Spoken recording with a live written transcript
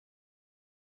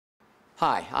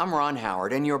Hi, I'm Ron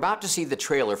Howard, and you're about to see the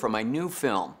trailer for my new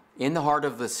film, In the Heart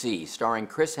of the Sea, starring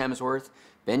Chris Hemsworth,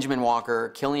 Benjamin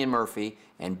Walker, Cillian Murphy,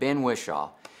 and Ben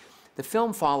Whishaw. The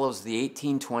film follows the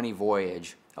 1820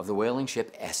 voyage of the whaling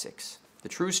ship Essex, the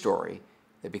true story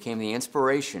that became the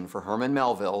inspiration for Herman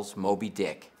Melville's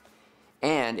Moby-Dick.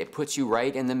 And it puts you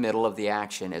right in the middle of the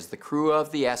action as the crew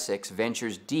of the Essex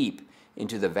ventures deep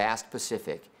into the vast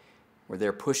Pacific, where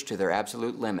they're pushed to their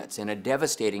absolute limits in a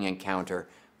devastating encounter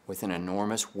with an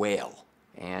enormous whale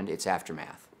and its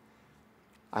aftermath.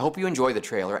 I hope you enjoy the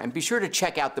trailer, and be sure to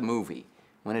check out the movie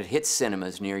when it hits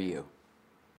cinemas near you.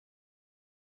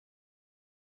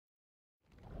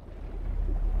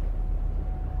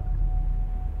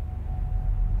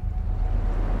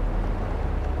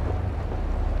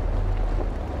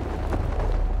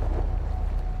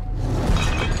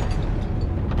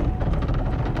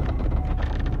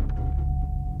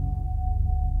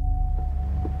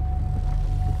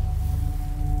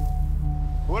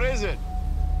 What is it?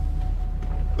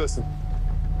 Listen.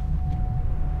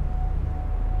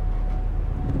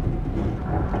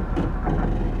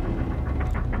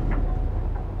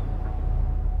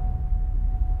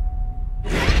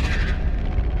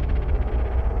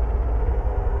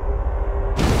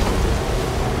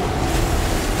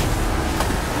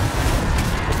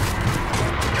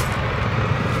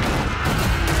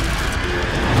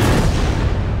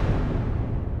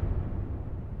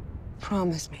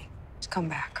 Promise me to come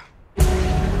back.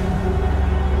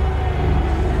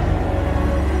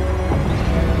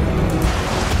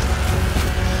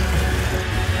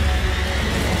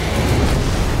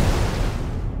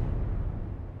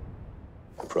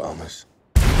 Promise.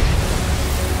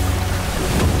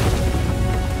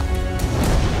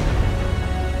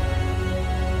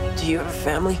 Do you have a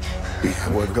family?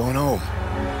 Yeah, we're going home.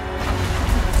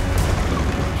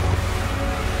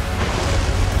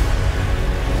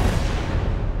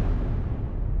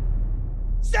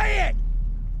 Say it!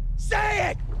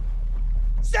 Say it!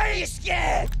 Say you're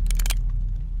scared!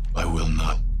 I will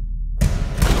not.